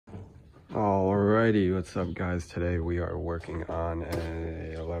Alrighty, what's up guys? Today we are working on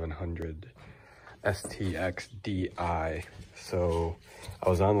a 1100 STX DI. So I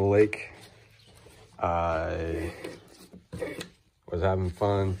was on the lake, I was having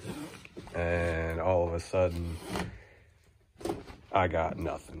fun, and all of a sudden I got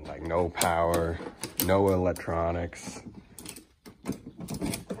nothing, like no power, no electronics,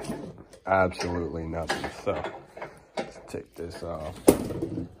 absolutely nothing. So let's take this off.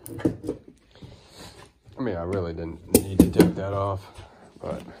 I mean, I really didn't need to take that off,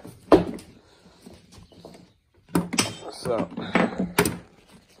 but so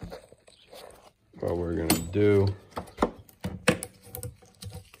what we're gonna do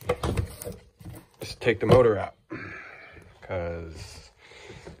is take the motor out, because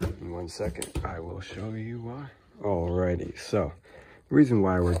in 1 second I will show you why. Alrighty, so the reason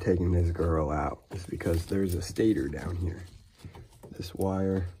why we're taking this girl out is because there's a stator down here. This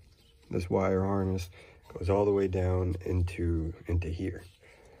wire harness goes all the way down into here.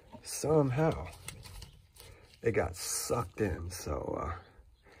 Somehow it got sucked in, so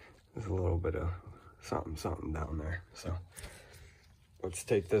there's a little bit of something down there. So let's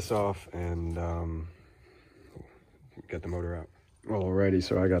take this off and get the motor out. Alrighty,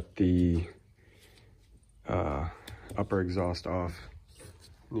 so I got the upper exhaust off.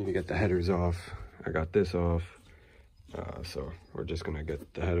 Need to get the headers off. I got this off. So we're just gonna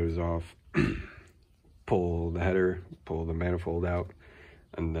get the headers off, pull the header, pull the manifold out,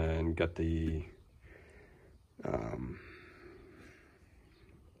 and then get the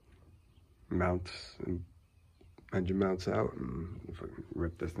mounts and engine mounts out and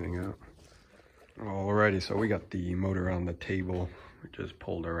rip this thing out. Alrighty, so we got the motor on the table. We just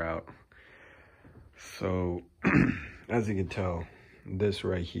pulled her out. So as you can tell, this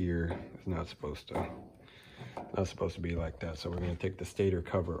right here is not supposed to be like that. So we're going to take the stator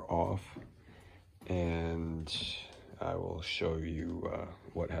cover off, and I will show you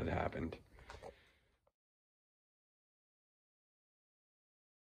what had happened.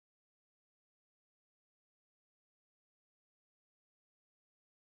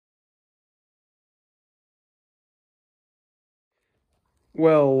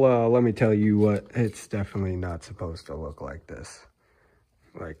 Well, let me tell you what, it's definitely not supposed to look like this.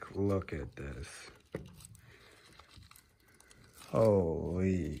 Like, look at this.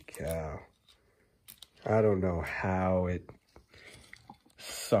 Holy cow. I don't know how it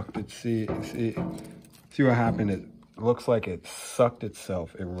sucked it. See what happened? It looks like it sucked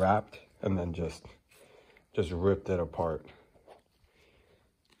itself. It wrapped and then just ripped it apart.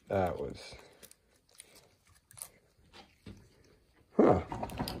 That was, huh.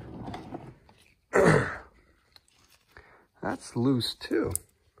 That's loose too.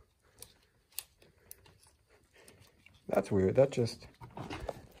 That's weird. That just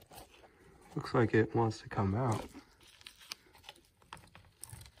looks like it wants to come out.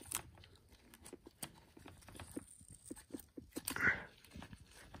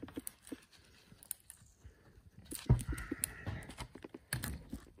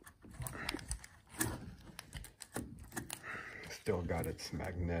 Still got its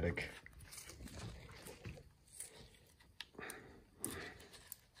magnetic.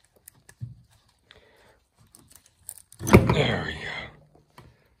 There we go.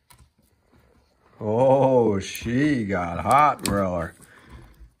 Oh, she got hot, brother.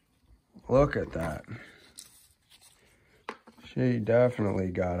 Look at that. She definitely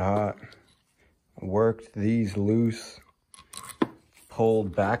got hot. Worked these loose.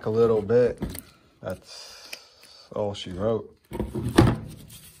 Pulled back a little bit. That's all she wrote.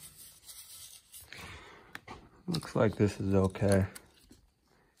 Looks like this is okay.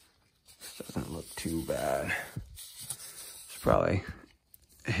 This doesn't look too bad. Probably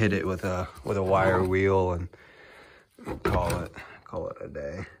hit it with a wire wheel and call it a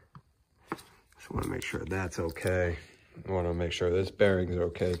day. Just want to make sure that's okay. I want to make sure this bearing's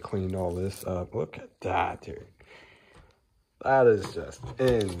okay. Clean all this up. Look at that, dude. That is just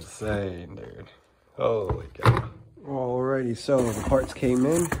insane, dude. Holy cow. Alrighty, so the parts came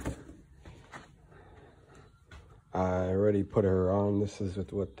in. I already put her on. This is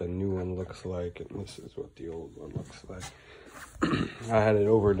what the new one looks like, and this is what the old one looks like. I had it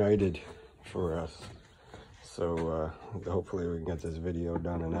overnighted for us, so hopefully we can get this video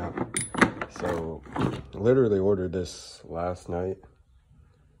done and out. So literally ordered this last night,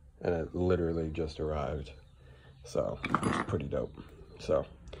 and it literally just arrived, so it's pretty dope. So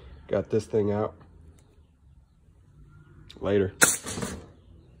got this thing out later,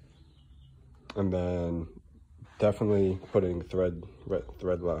 and then definitely putting red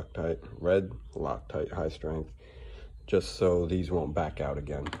Loctite high strength, just so these won't back out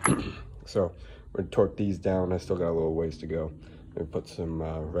again. So we're gonna torque these down. I still got a little ways to go. We put some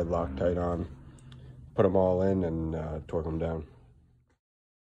red Loctite on, put them all in, and torque them down.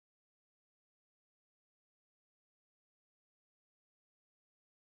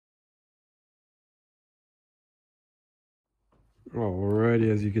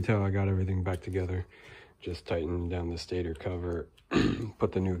 Alrighty, as you can tell, I got everything back together. Just tightened down the stator cover,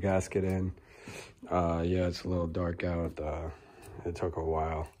 put the new gasket in. Yeah, it's a little dark out. It took a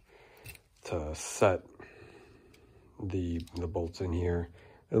while to set the bolts in here.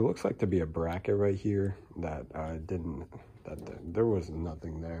 It looks like to be a bracket right here that there was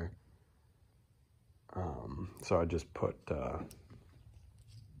nothing there. So I just put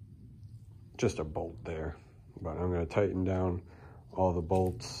just a bolt there. But I'm going to tighten down all the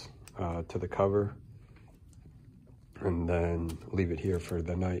bolts to the cover and then leave it here for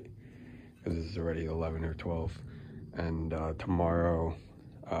the night because it's already 11 or 12. And tomorrow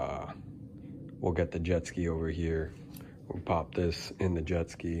we'll get the jet ski over here. We'll pop this in the jet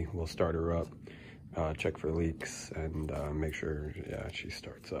ski. We'll start her up, check for leaks, and make sure, yeah, she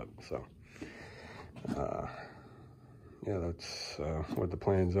starts up. So yeah, that's what the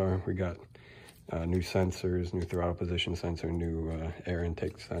plans are. We got new sensors, new throttle position sensor, new air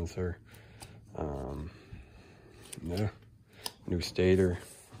intake sensor. Yeah, new stator.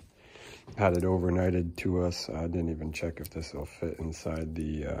 Had it overnighted to us. I didn't even check if this will fit inside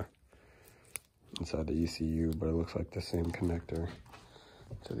the ECU, but it looks like the same connector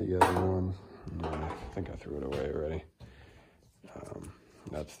to the other one. Yeah, I think I threw it away already.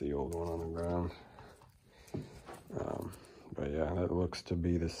 That's the old one on the ground. But yeah, that looks to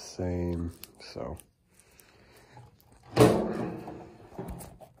be the same. So,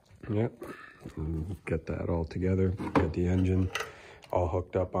 yep, get that all together. Get the engine all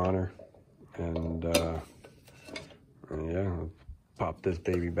hooked up on her, and yeah, I'll pop this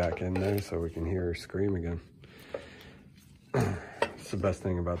baby back in there so we can hear her scream again. It's the best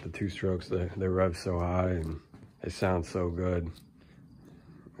thing about the two strokes. They rev so high and they sound so good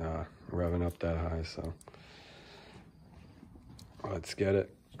revving up that high. So let's get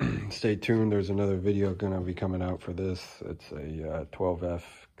it. Stay tuned. There's another video gonna be coming out for this. It's a 12F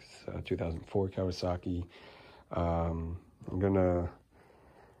 2004 Kawasaki. I'm gonna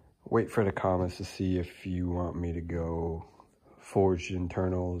wait for the comments to see if you want me to go forged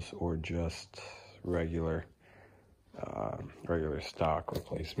internals or just regular stock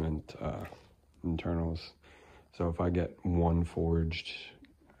replacement internals. So if I get one forged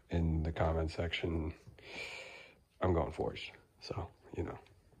in the comment section, I'm going forged. So, you know,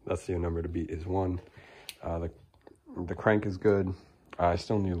 that's the number to beat is 1. The crank is good. I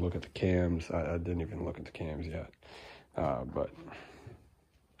still need to look at the cams. I didn't even look at the cams yet. But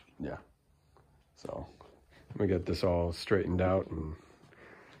yeah, so we get this all straightened out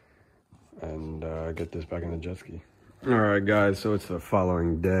and get this back in the jet ski. All right, guys, so it's the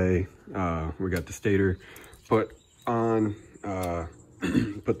following day. We got the stator put on,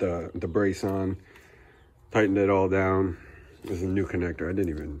 put the brace on, tightened it all down. There's a new connector. I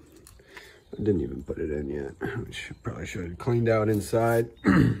didn't even put it in yet, which probably should. Cleaned out inside,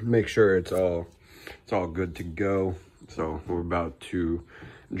 make sure it's all good to go. So we're about to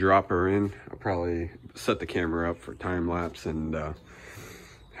drop her in. I'll probably set the camera up for time lapse and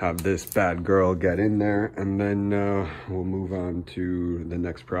have this bad girl get in there, and then we'll move on to the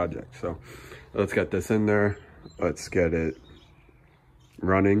next project. So let's get this in there. Let's get it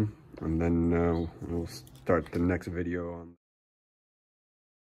running, and then we'll start the next video on.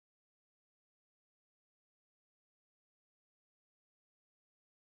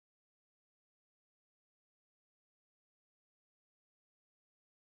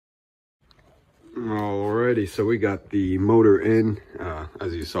 Alrighty, so we got the motor in,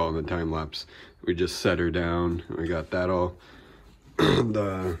 as you saw in the time lapse. We just set her down. We got that all,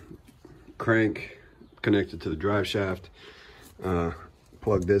 the crank connected to the drive shaft.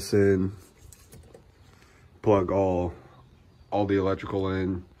 Plug this in, plug all the electrical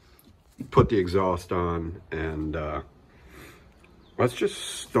in, put the exhaust on, and let's just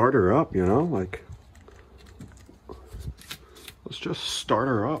start her up, you know, like, let's just start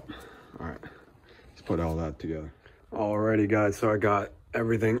her up. All right. Put all that together. Alrighty, guys, so I got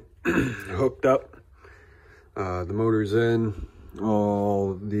everything hooked up. The motor's in,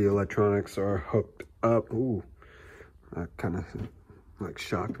 all the electronics are hooked up. Ooh, that kind of like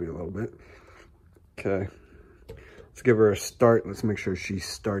shocked me a little bit. Okay, let's give her a start. Let's make sure she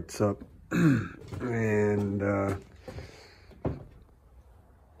starts up. And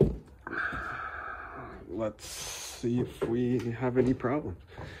let's see if we have any problems.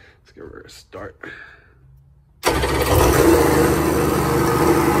 Let's give her a start.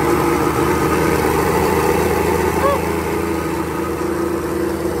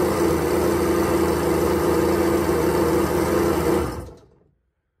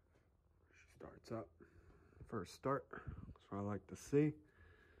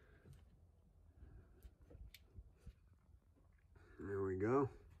 There we go.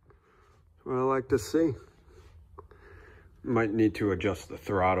 That's what I like to see. Might need to adjust the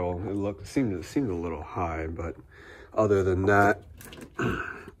throttle. It seemed a little high, but other than that,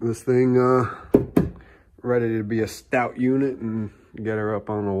 this thing ready to be a stout unit and get her up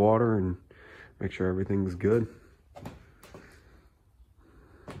on the water and make sure everything's good.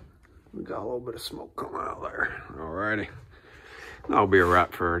 We got a little bit of smoke coming out there. Alrighty. That'll be a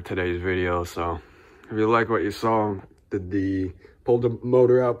wrap for today's video. So if you like what you saw, pulled the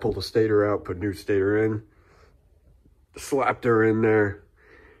motor out, pulled the stator out, put new stator in, slapped her in there.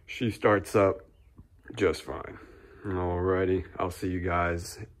 She starts up just fine. Alrighty. I'll see you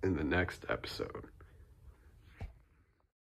guys in the next episode.